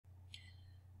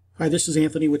Hi, this is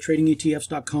Anthony with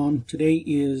TradingETFs.com. Today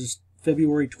is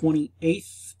February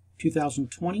 28th,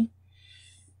 2020,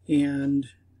 and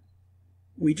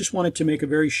we just wanted to make a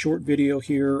very short video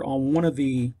here on one of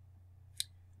the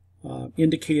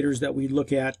indicators that we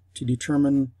look at to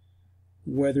determine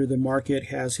whether the market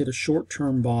has hit a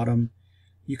short-term bottom.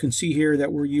 You can see here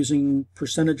that we're using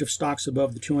percentage of stocks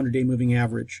above the 200-day moving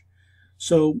average.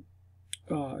 So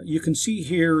you can see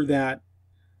here that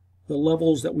the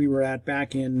levels that we were at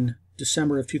back in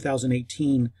December of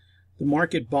 2018, the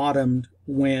market bottomed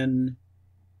when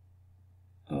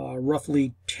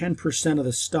roughly 10% of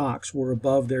the stocks were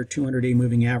above their 200-day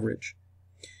moving average.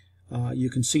 You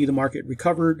can see the market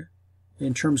recovered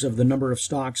in terms of the number of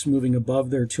stocks moving above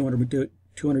their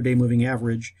 200-day moving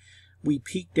average. We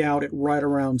peaked out at right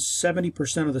around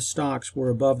 70% of the stocks were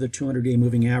above the 200-day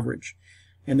moving average,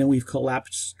 and then we've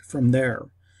collapsed from there.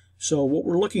 So what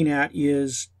we're looking at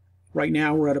is right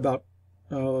now we're at about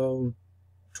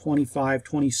 25,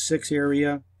 26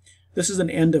 area. This is an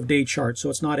end of day chart, so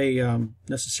it's not a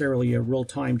necessarily a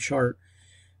real-time chart.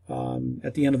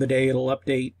 At the end of the day, it'll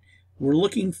update. We're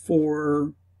looking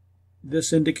for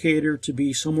this indicator to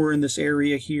be somewhere in this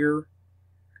area here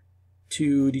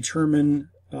to determine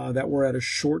that we're at a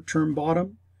short-term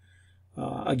bottom.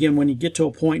 Again, when you get to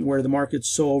a point where the market's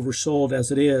so oversold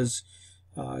as it is,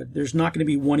 there's not going to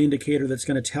be one indicator that's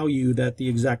going to tell you that the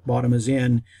exact bottom is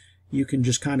in. You can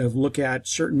just kind of look at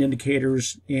certain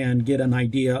indicators and get an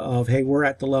idea of, hey, we're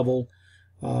at the level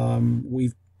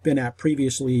we've been at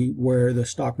previously where the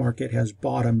stock market has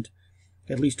bottomed,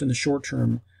 at least in the short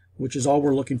term, which is all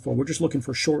we're looking for. We're just looking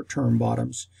for short-term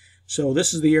bottoms. So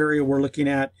this is the area we're looking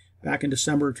at. Back in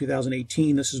December of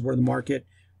 2018, this is where the market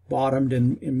bottomed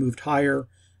and moved higher.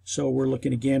 So we're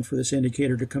looking again for this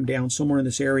indicator to come down somewhere in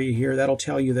this area here. That'll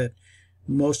tell you that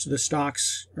most of the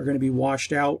stocks are going to be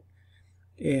washed out,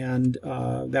 and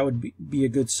that would be a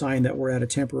good sign that we're at a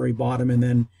temporary bottom, and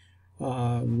then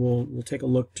we'll take a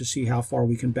look to see how far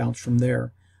we can bounce from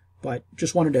there. But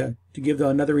just wanted to give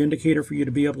another indicator for you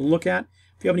to be able to look at.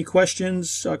 If you have any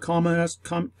questions,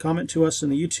 comment to us in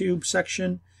the YouTube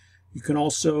section. You can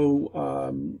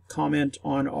also comment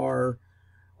on our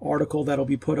article that'll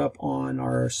be put up on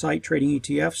our site, Trading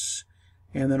ETFs.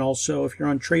 And then also, if you're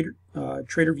on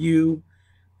TraderView,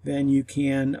 then you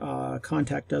can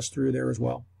contact us through there as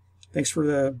well. Thanks for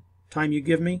the time you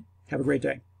give me. Have a great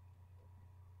day.